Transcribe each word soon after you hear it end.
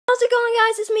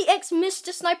guys, it's me,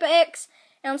 Mr. Sniper X,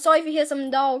 and I'm sorry if you hear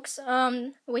some dogs.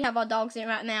 We have our dogs in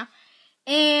right now,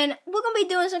 and we're gonna be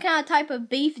doing some kind of type of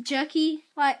beef jerky,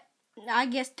 like I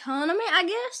guess tournament.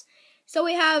 So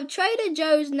we have Trader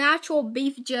Joe's natural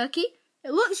beef jerky.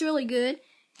 It looks really good,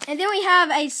 and then we have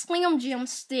a Slim Jim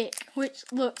stick, which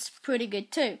looks pretty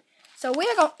good too. So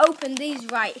we're gonna open these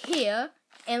right here,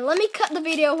 and let me cut the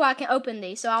video where I can open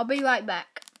these. So I'll be right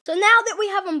back. So now that we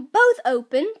have them both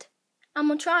opened, I'm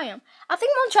going to try them. I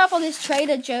think I'm going to try for this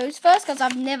Trader Joe's first because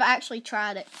I've never actually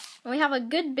tried it. And we have a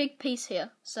good big piece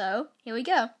here. So, here we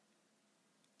go.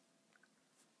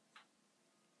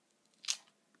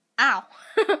 Ow.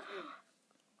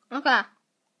 Okay.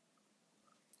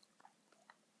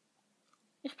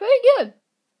 It's pretty good.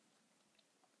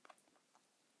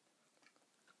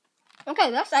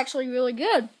 Okay, that's actually really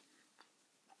good.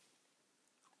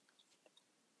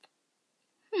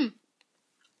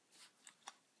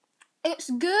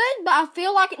 It's good, but I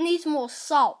feel like it needs more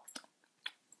salt.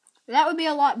 That would be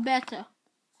a lot better.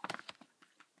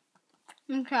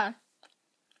 Okay.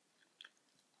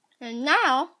 And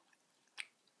now,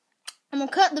 I'm going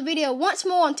to cut the video once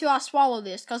more until I swallow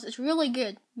this, because it's really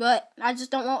good. But I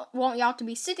just don't want y'all to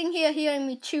be sitting here hearing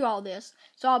me chew all this.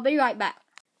 So I'll be right back.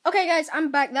 Okay guys,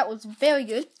 I'm back. That was very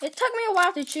good. It took me a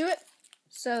while to chew it.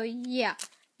 So yeah.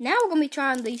 Now we're going to be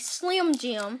trying the Slim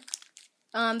Jim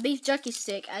beef jerky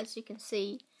stick, as you can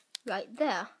see right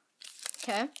there.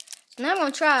 Okay, so now I'm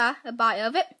going to try a bite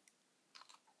of it.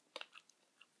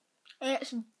 And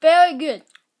it's very good.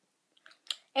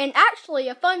 And actually,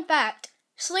 a fun fact,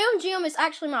 Slim Jim is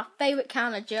actually my favorite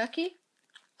kind of jerky.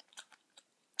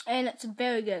 And it's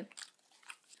very good.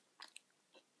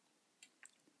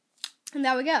 And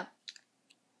there we go.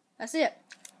 That's it.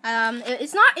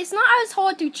 It's not as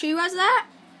hard to chew as that.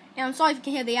 And I'm sorry if you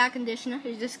can hear the air conditioner,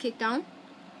 it just kicked on.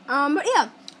 But yeah,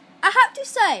 I have to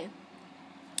say,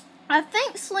 I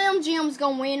think Slim Jim's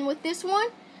gonna win with this one,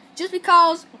 just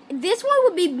because this one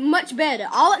would be much better.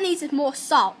 All it needs is more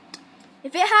salt.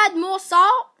 If it had more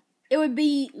salt, it would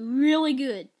be really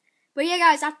good. But yeah,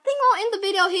 guys, I think I'll end the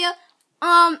video here.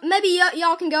 Maybe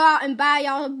y'all can go out and buy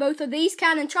y'all both of these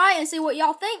kind and try it and see what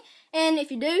y'all think. And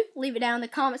if you do, leave it down in the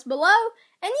comments below.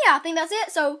 And yeah, I think that's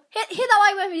it. So hit that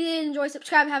like button if you did enjoy,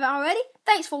 subscribe if you haven't already.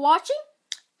 Thanks for watching.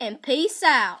 And peace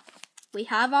out. We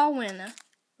have our winner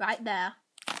right there.